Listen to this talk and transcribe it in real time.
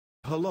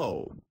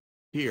Hello.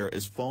 Here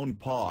is Phone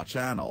Paw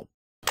channel.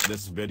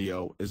 This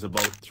video is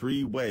about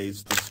 3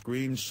 ways to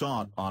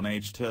screenshot on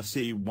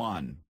HTC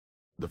One.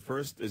 The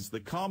first is the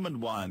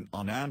common one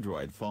on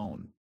Android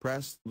phone.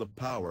 Press the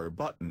power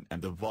button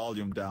and the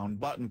volume down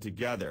button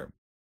together.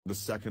 The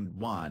second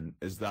one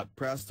is that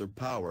press the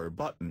power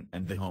button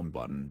and the home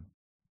button.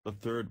 The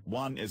third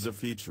one is a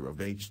feature of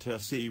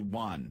HTC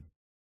One.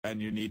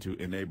 And you need to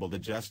enable the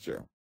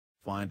gesture.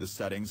 Find the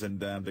settings and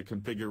then the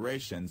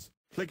configurations,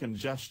 click on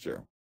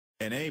gesture.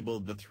 Enable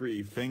the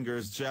 3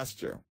 fingers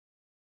gesture.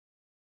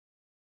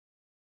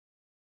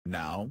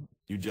 Now,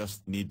 you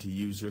just need to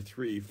use your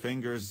 3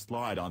 fingers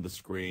slide on the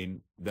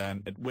screen,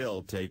 then it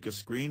will take a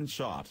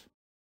screenshot.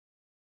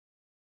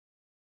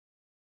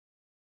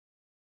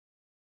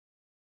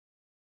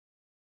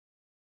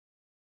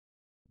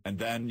 And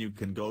then you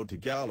can go to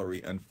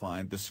gallery and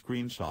find the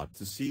screenshot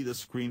to see the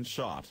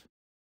screenshot.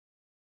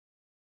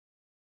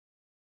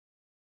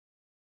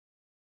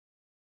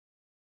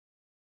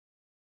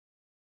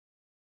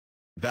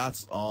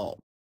 That's all.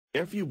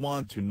 If you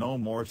want to know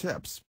more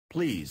tips,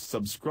 please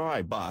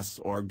subscribe us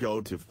or go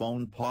to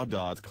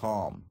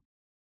phonepaw.com.